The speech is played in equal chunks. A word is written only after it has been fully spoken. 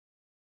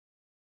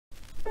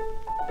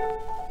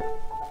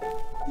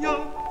Ja,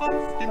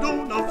 auf dem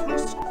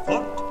Donaufluss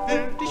fort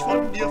werd ich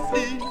von dir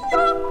fliehen.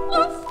 Ja,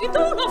 auf dem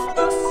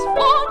Donaufluss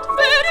fort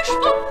werd ich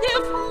von dir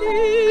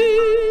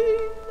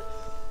fliehen.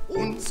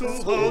 Und zu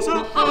Hause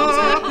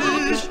hab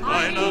ich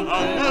eine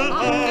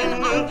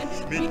Angel,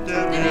 mit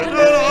der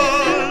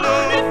werden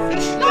alle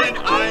Fischlein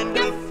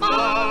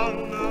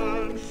eingefangen.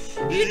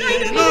 In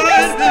ein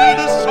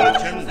wildes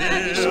Schöpfchen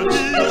werd ich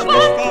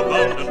mich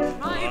verwandeln,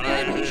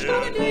 weil ich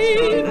dein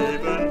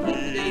Leben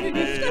in den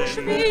Lüften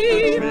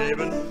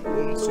schweben.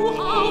 Und zu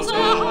Hause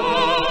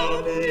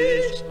hab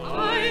ich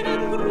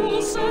einen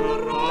großen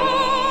Raben,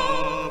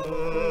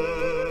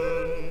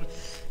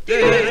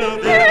 der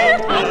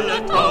wird alle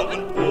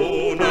Tauben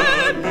ohne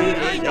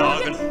Mühe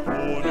jagen,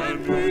 ohne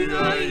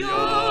Mühe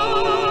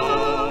jagen.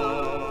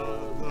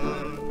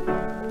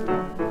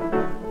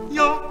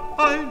 Ja,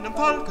 einem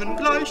Falken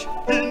gleich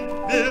hin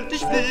werd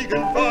ich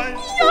fliegen weit.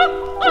 Ja,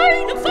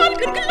 einem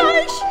Falken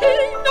gleich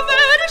hin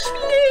werd ich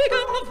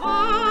fliegen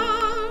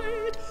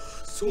weit.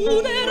 Zu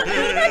der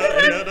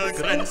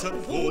Erdegrenze,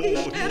 wo die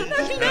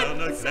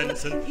Sterne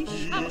glänzen. Ich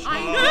hab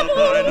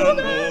einen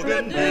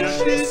Bogen, der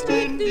schießt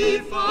in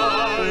die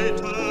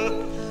Weite.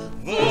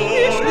 Wo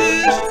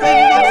ich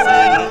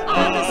finde,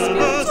 alles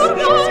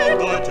wird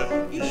Leute.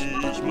 Ich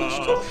mach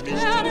nicht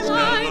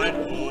Sternlein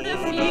ohne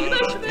viele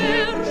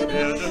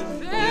Schwerte,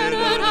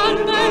 werden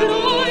alle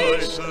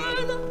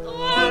leuchten,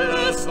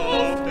 alles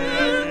auf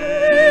der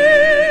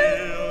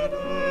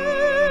Erde.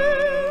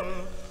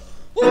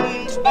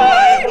 Und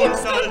bei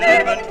unser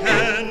Leben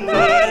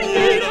kenne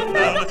jede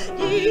Ferne,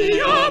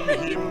 die am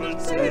Himmel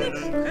zählen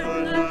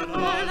können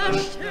alle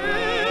Sterne.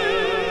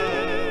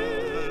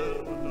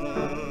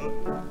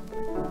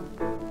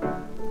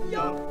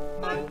 Ja,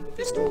 mein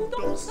wirst du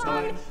doch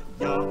sein,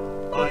 ja,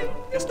 mein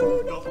wirst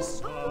du doch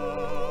sein.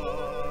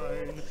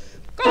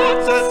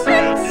 Gott setzt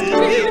dich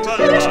dir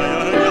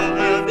verleihen, ja,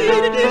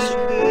 will dich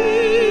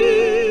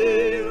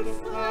mir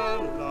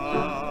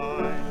verleihen.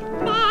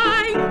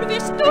 Mein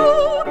wirst du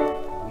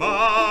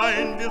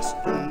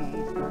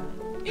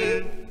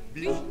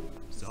ewig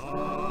sein.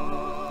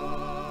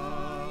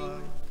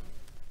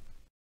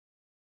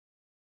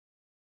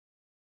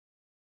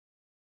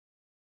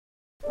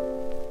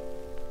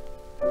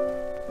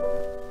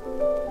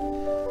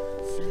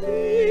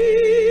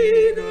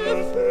 Fliege,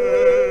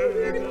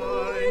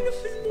 Vöglein,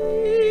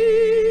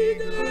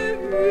 fliege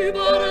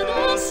über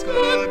das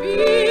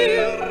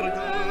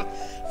Gebirge.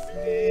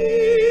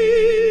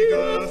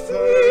 Fliege,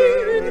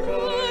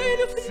 Vöglein,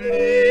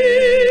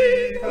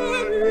 fliege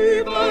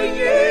über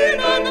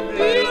jenen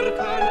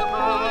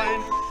Birkenhain.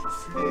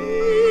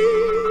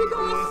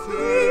 Fliege,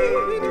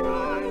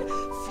 Vöglein,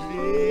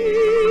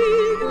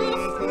 fliege,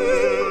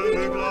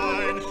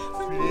 Vöglein,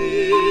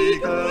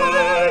 fliege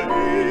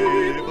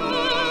über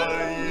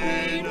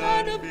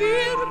jenen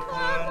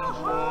Birkenhain.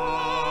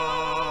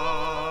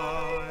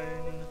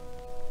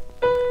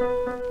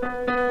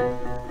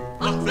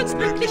 Ach, wenn's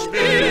möglich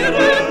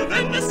wäre,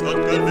 wenn es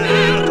Gott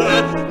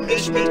gewährte,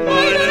 mich mit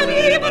meinem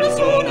lieben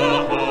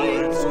Sohne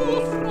heim zu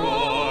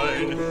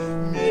freuen,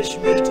 mich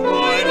mit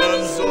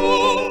meinem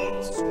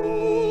Sohn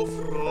zu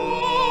freuen.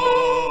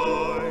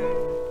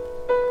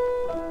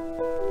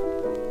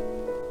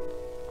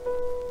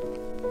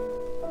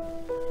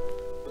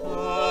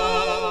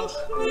 Ach,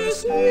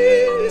 es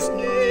ist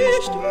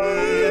nicht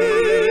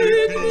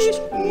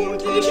möglich,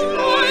 und ich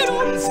leid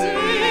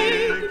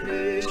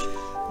unsäglich.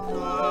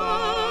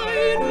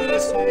 Nein,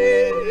 es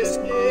ist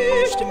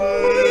nicht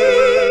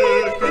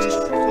möglich,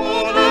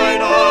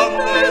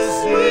 voneinander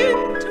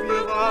sind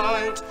wir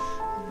weit.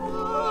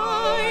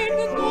 Nein,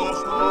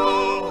 noch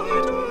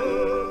heute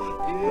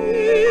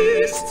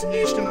ist's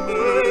nicht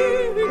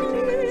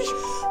möglich,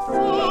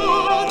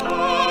 voneinander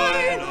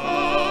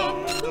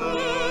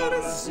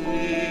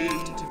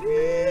sind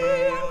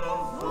wir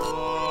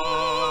weit.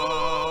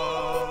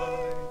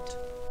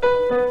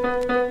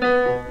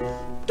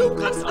 Du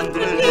kannst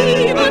andere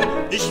lieben,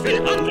 ich will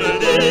andere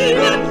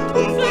lieben,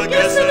 und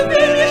vergessen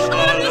will ich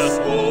alles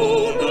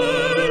ohne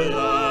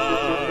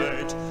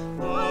Leid.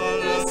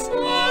 Alles,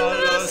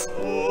 alles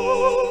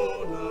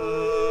ohne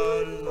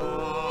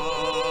Leid.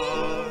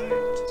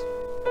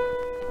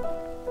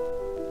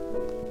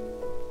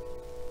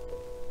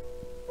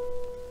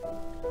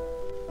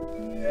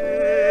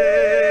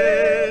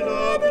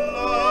 Jeder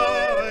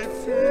bleibt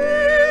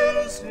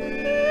für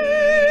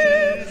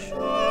sich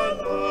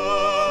allein.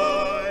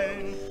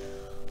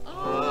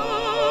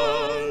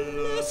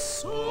 Alles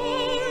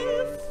soll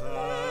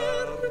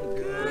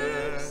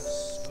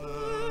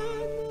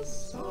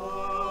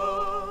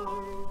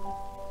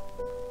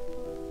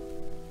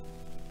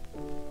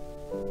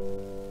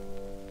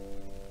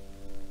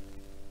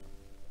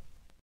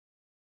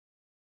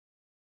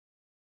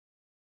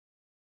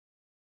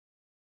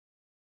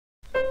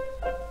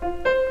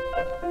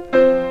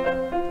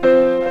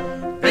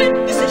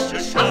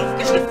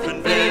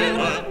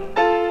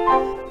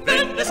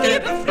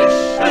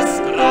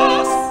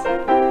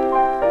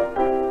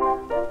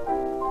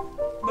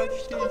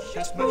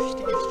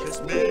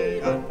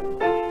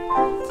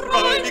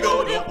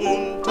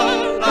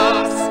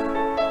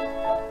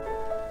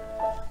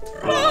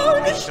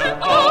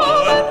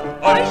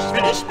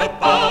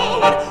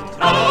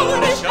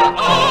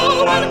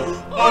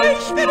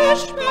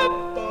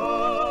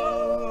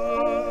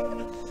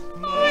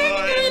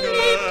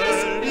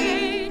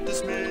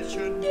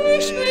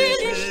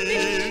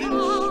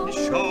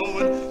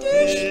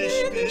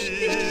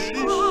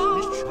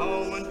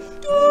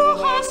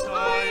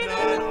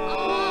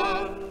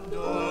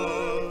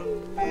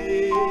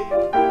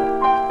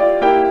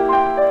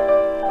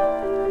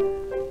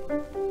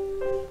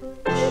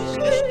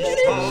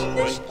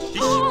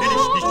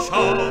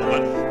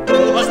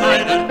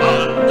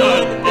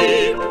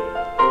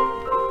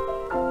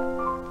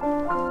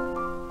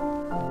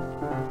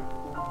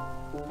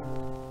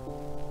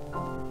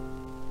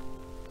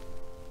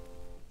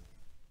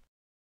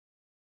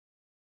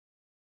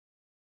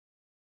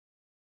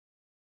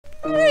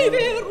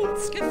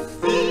uns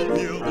gefunden,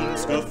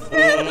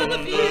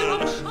 werden wir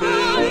auch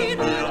scheiden,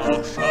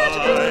 kann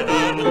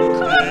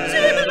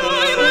sie bleiben,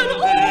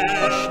 werden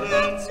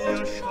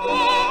wir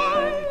scheiden.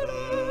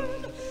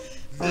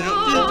 Wird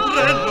die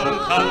Trennung,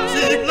 kann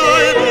sie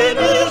bleiben,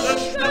 ohne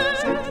Schmerz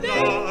und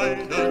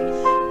Leiden.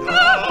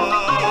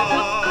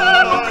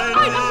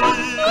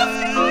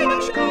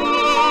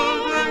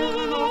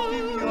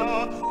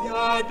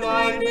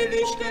 Dein will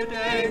ich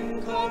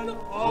gedenken,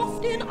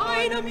 oft in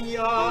einem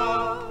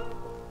Jahr.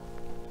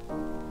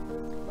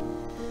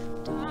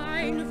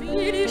 Dein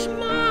will ich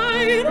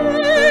meine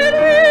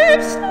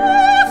Liebste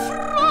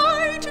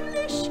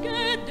freundlich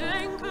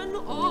gedenken,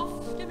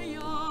 oft im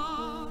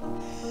Jahr.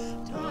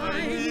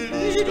 Dein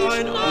will ich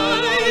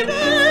meine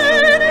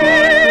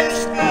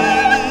Liebste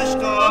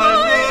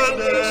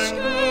freundlich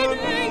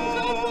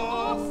gedenken,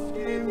 oft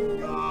im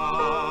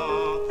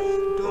Jahr.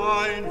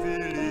 Dein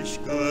will ich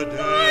gedenken.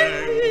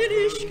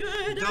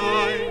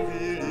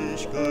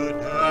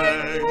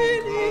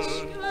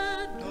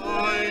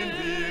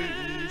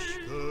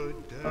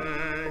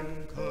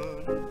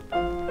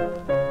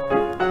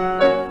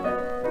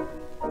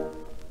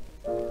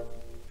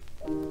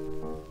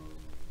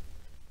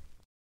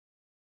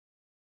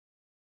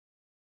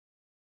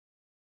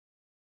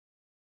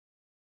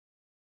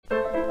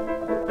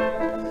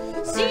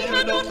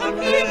 Siehe dort am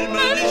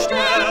Himmel die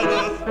Sterne,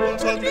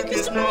 unser Glück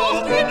ist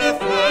noch in der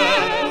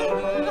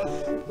Ferne.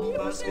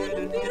 Niemals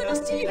werden wir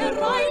das Ziel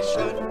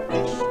erreichen,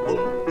 Ich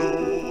und du,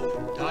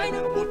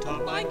 deine Mutter,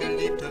 mein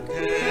Geliebter,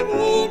 käme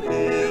um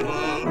ihre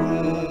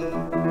Ruhe.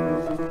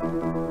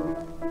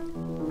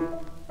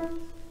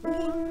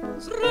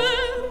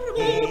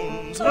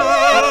 Unsere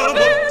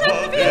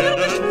Mutter werden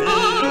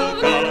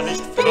wir gar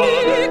nicht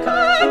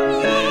fragen,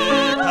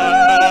 sie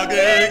kann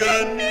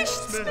dagegen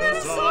nichts mehr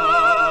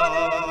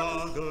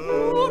sagen.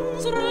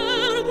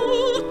 Unsere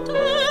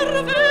Mutter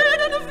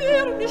werden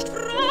wir nicht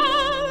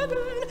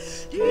fragen,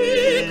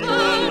 die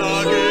kann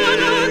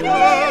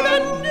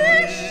dagegen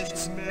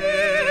nichts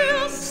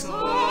mehr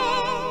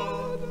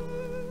sagen.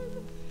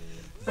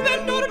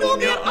 Wenn nur du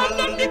mir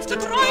allerliebste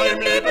treu im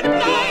Leben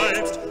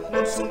bleibst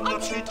und zum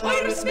Abschied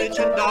teures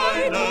Mädchen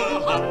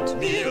deine Hand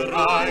mir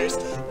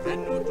reichst,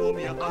 wenn nur du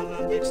mir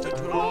allerliebste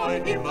treu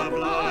immer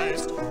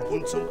bleibst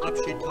und zum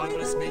Abschied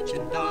teures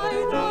Mädchen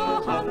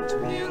deine Hand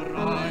mir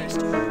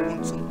reichst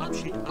und zum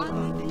Abschied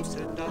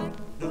allerliebste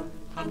deine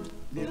Hand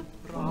mir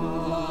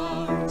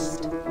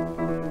reichst.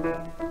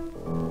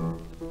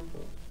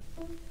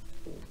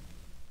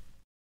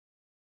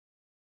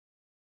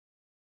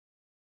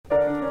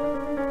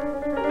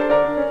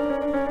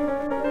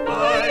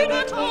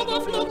 Eine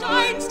Taube flog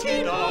einst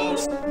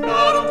hinaus,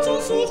 Nahrung zu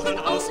suchen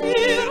aus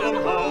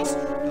ihrem Haus.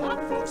 Dann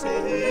flog sie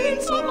hin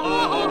zum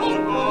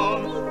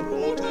Auenbaum und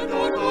ruhte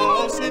dort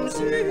aus im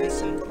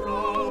süßen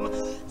Traum.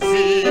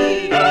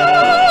 Siehe,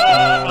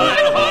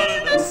 mein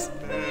holdes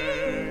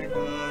Mägelein,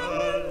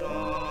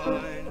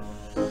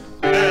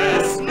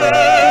 es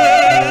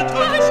näht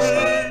ein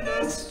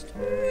schönes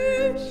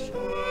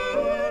Tüchlein.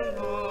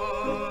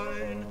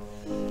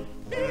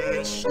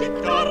 Es steht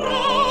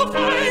darauf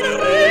ein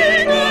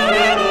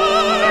Ringelein,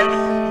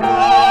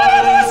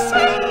 weil es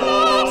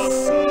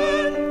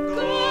verlassen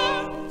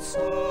ganz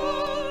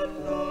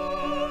allein.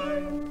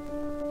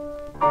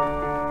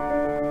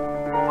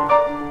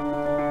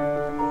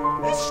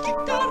 Es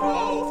steht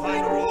darauf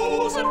ein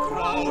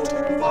Rosenkraut,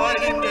 weil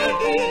ihm der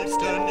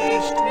Liebste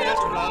nicht mehr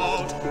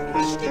traut.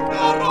 Es steht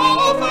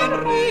darauf ein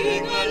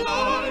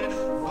Ringelein,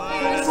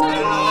 weil es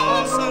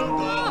verlassen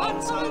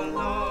ganz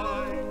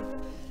allein.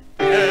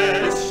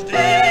 Es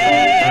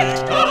steht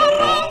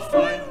darauf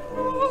ein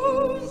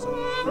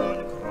Rosenkraut,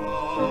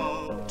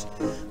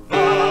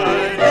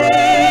 weil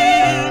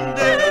ihm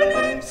der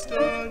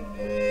Liebste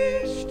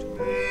nicht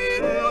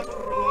mehr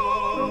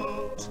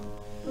traut.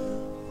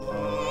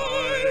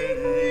 Weil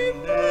ihm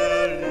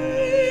der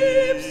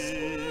Liebste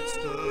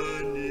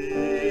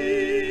nicht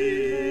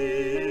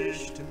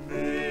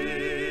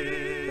mehr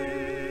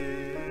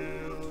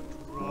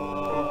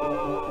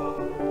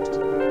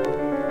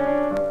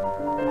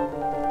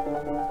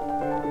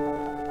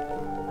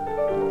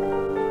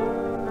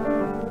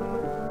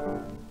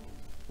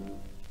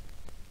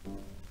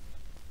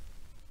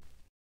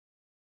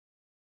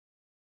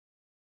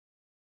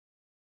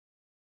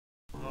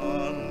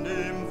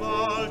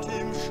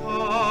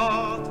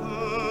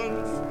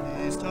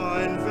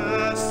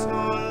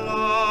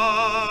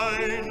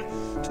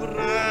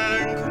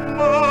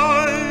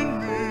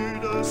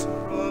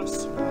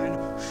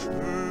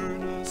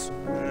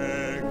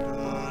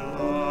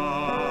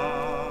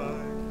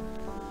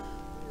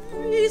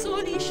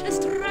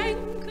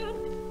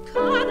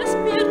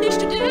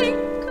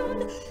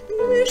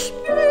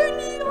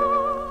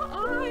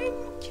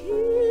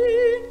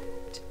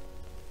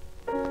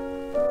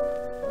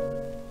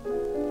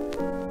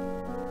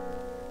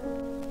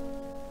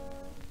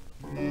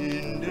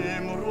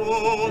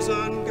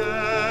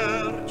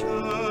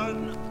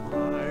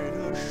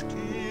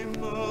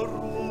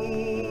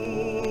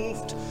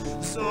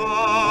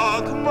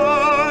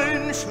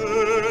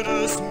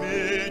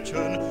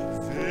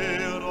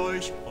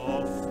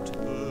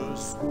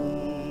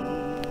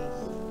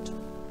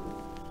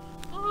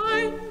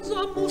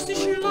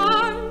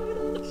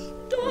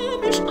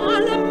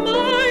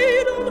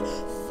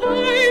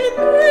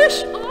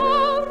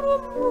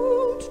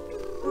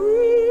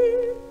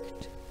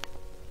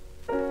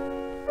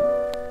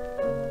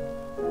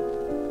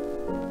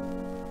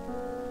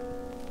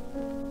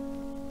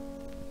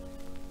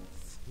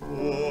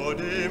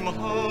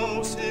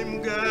Haus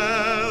im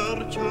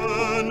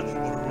Gärtchen,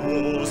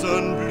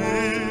 Rosen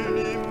blühen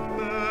im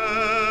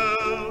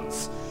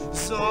März.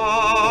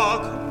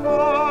 Sag,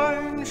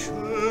 mein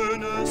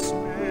schönes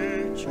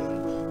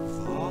Mädchen,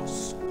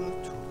 was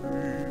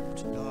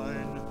betrübt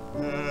dein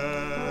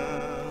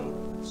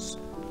Herz?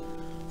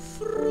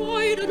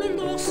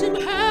 Freudenlos im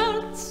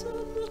Herzen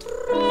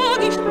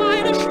trag ich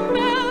meine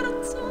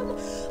Schmerzen,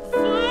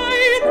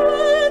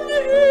 weinen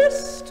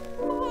ist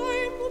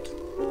mein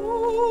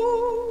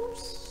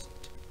Trost.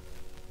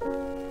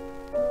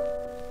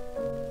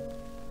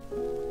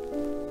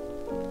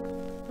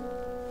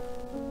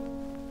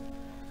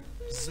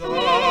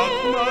 Sag,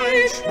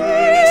 mein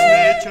schönes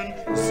Mädchen,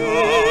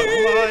 sag,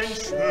 mein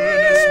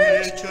schönes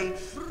Mädchen,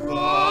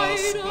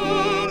 was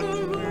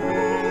betrübt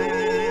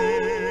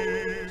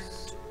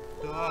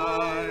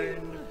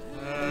dein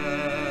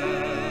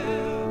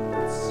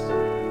Herz?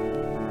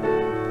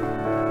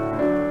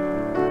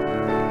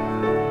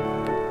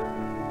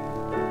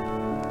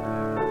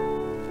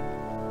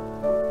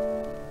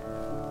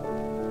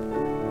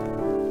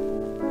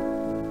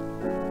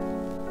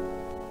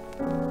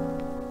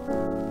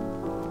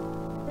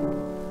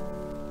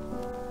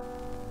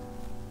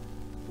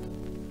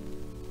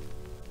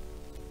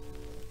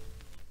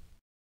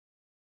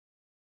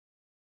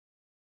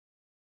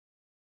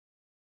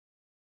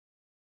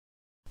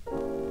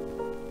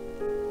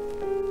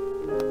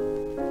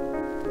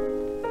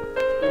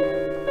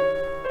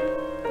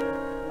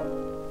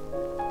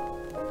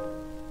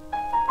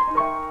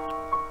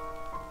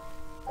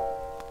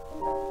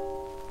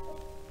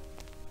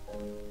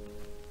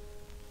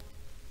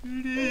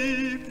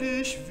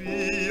 Lieblich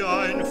wie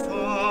ein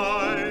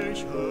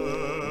Veilchen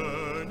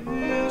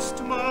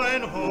ist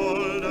mein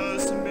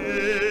holdes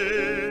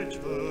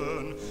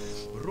Mädchen.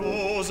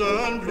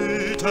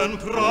 Rosenblüten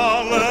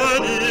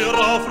prallen ihr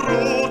auf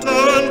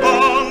roten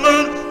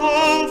Wangen,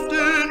 auf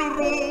den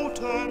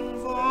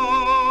roten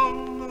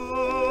Wangen.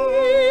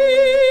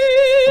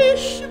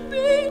 Ich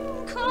bin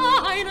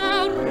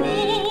keine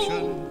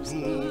Mädchen, Rose,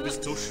 du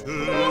bist so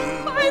schön.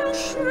 doch ein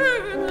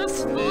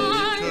schönes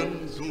Mädchen,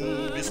 du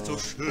Weilchen. bist so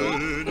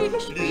schön,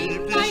 Ich bin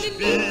lieb dein dich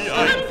wie Liebchen,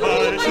 ein du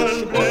mein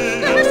Veilchen,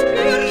 schmuckes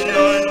blühend wie Bürschchen,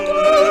 ein du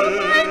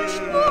mein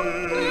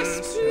schmuckes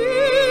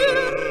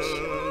Röschen.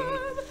 Bürschchen.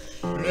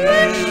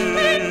 Ich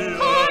bin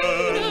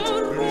keine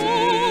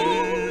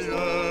Rose,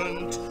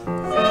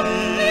 Blühend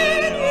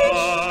wie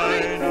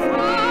ein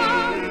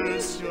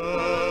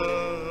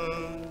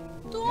Röschen,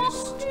 doch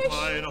ist ich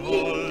mein bin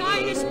holdes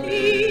dein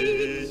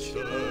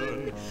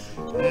Mädchen,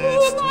 du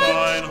ist mein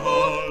mein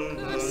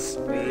holdes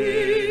schmuckes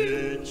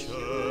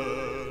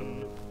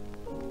Mädchen.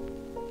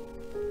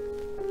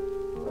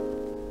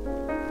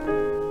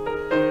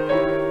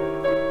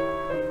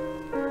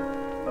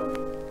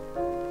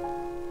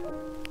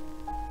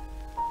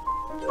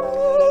 Du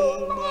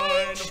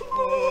mein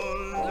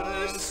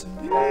holdes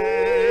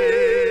Mädchen.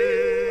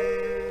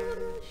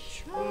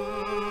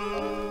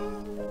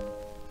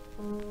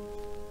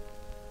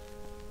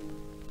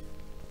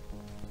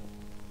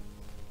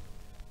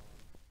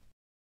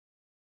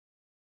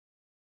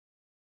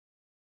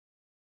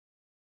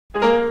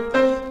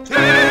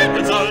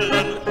 Tönen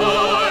sollen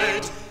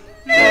heut,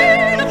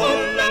 Lieder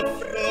voller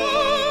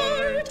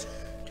Freud.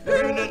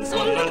 Tönen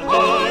sollen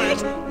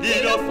heut,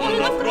 Lieder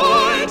voller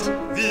Freud.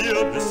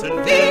 Wir müssen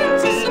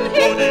hinziehen, wo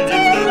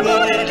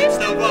die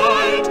Liebste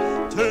weilt.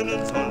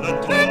 Tönen sollen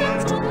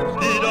heut,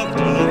 Lieder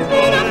voller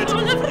Freud.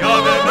 Ja,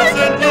 wir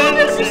müssen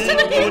hinziehen,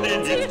 wo die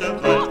Liebste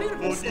weilt,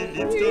 wo die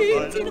Liebste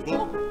weilt, wo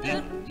die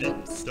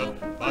Liebste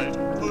weilt.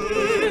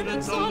 Tönen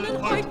sollen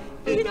heut,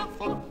 Lieder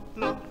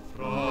voller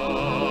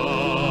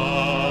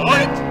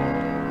Freud.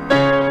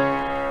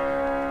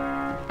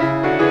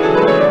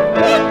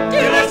 Und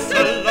die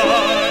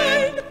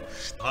Rösselein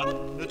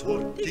spannet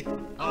hurtig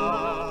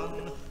an,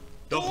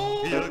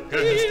 doch ihr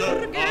Gäste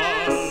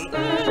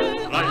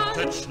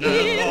reitet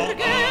schnell voran,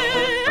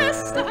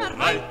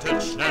 reitet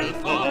schnell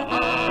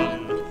voran.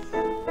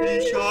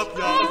 Ich hab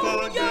ja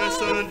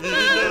vergessen, in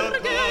der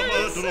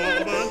Kammer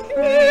droben,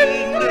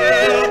 in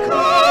der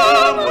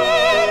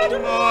Kammer,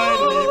 mein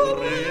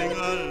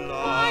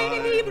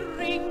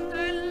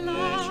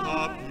Liebringelein. Ich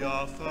hab ja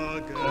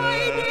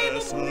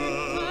vergessen,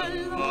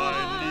 mein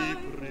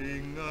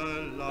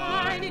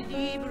Liebringelein.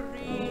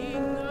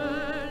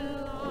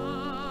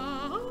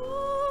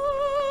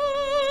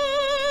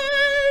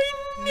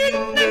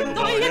 In dem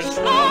neuen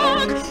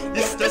Schlag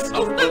ist es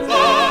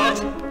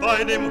aufbewahrt,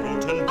 bei dem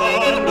roten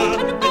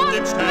Bande, mit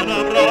dem Stern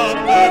am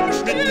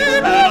Rande, mit dem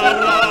Stern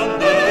am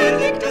Rande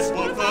liegt es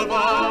wohl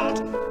verwahrt.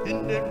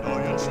 In dem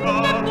neuen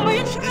Schlag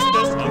ist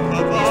es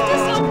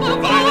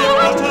aufbewahrt, bei dem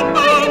roten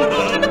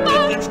Bande, mit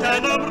dem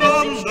Stern am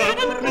Rande,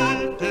 mit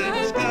dem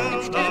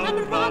Stern am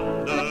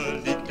Rande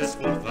liegt es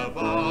wohl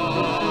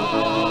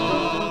verwahrt.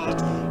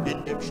 In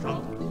dem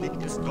Schrank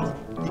liegt es doch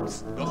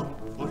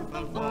wohl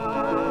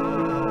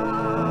verwahrt.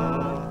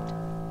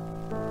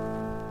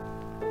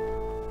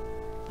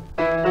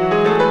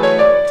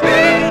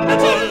 Tönen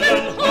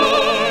sollen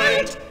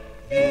heut,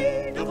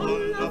 wieder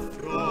voller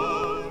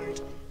Freud,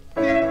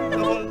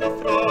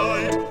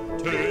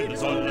 Tönen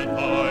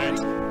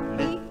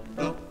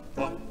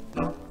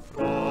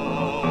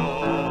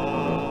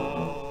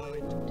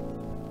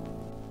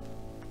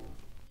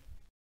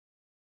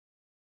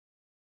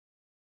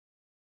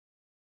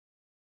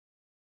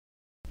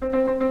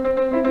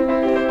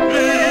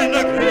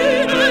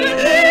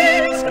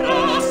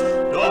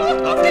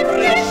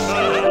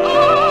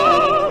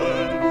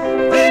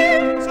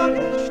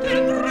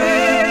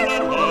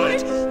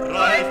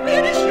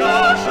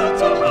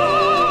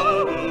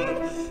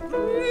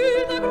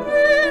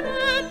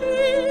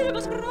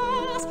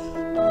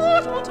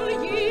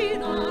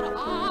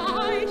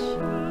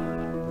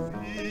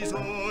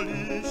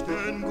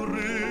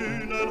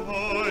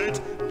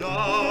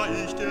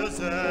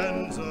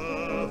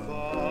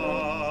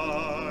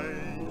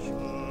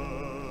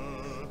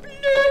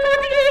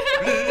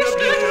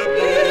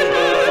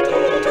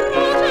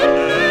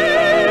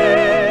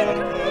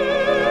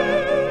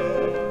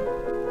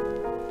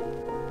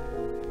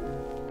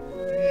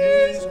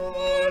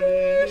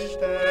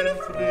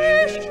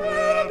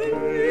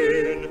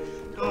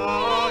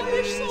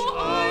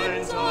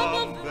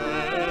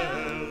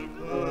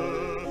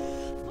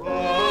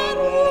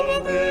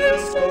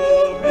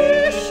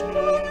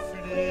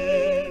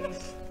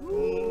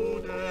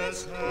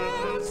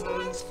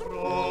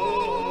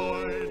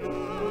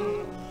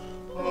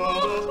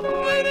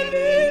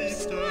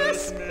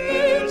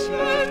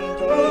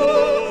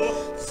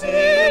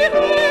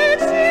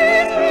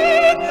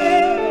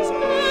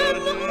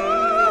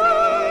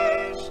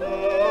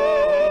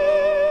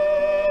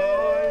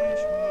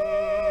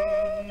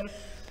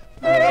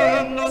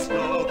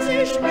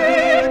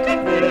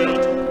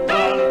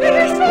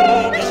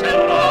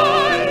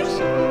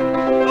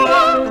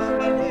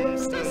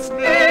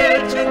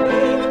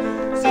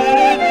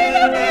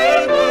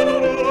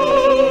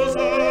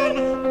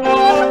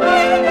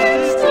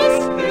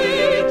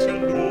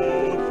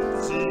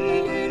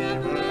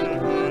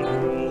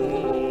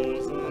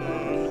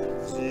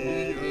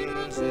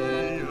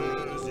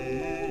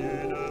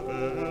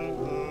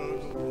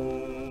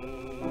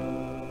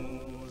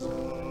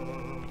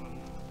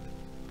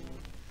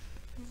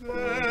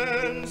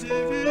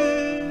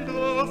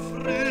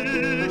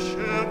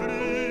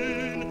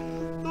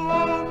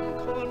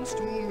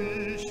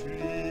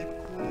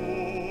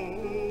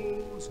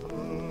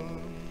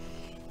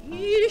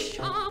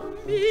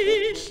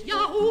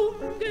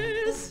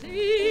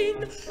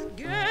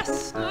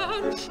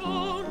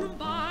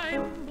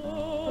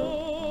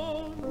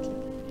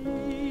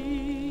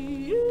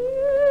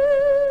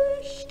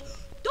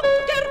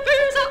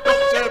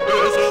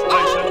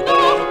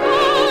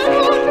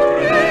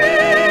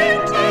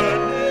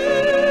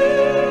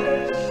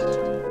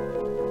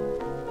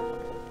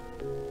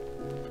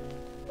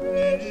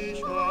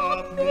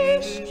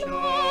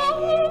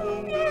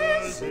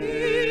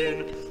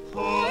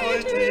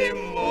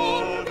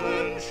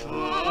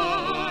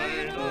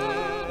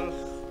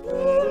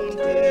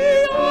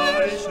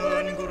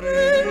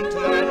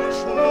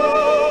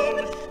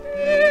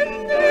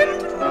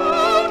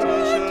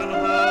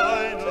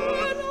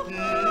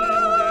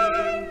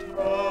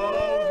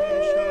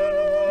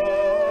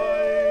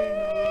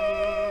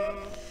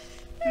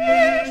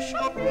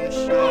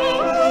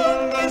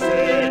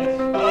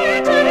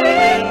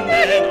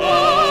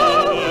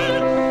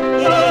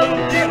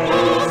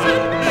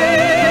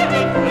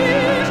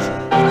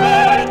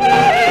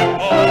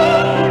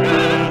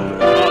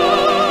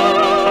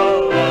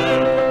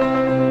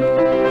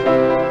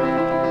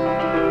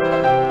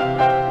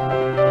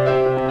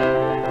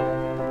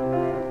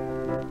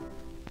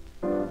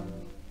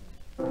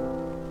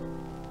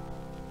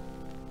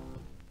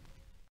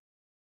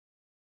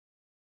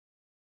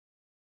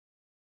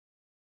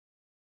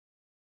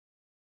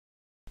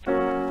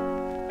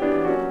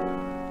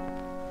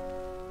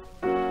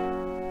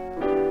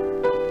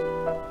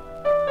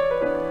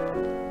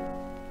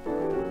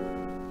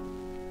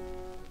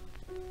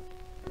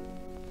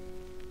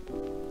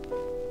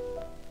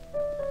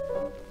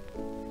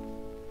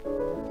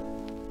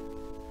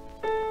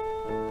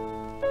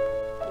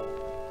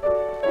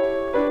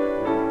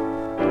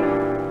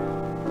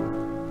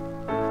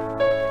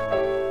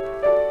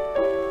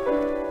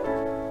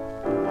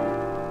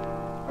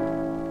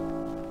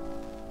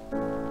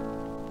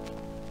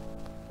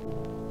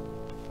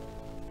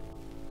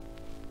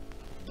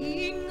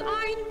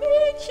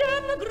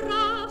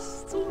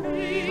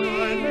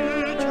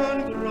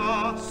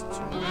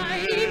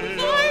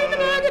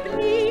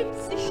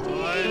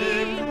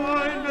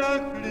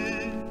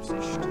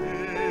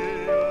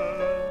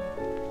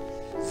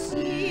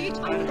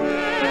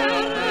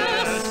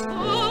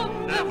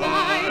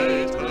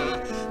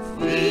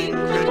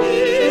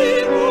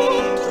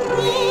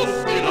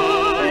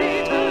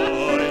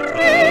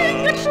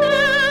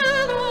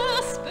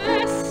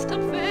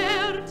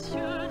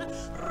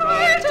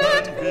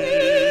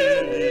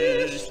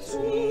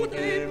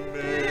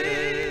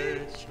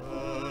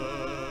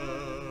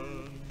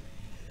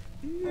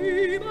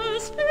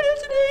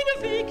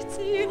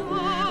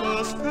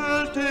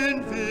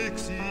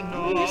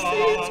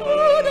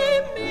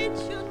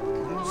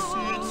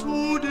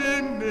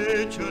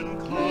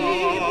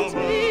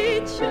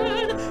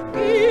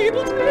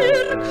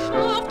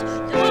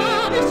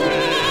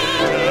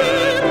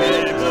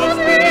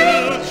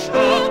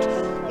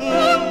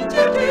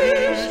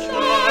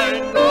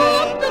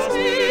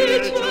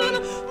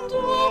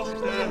Doch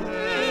der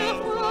Herr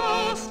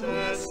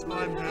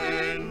beim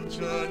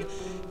Händchen.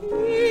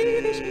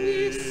 Ewig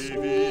bist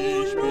du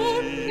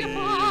nun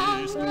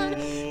gefangen,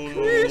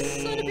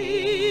 küssen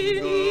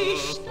will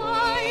ich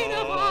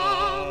deine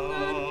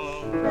Wangen.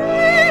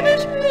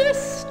 Ewig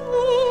bist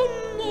du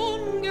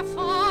nun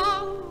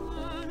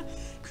gefangen,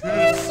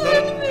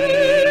 küssen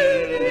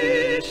will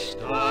ich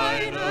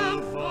deine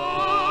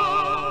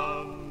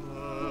Wangen.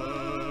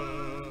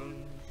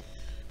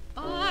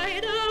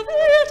 Beide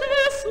wird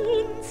es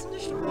uns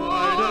nicht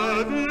wahr,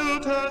 Beide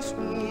wird es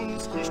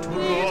uns nicht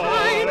wahr.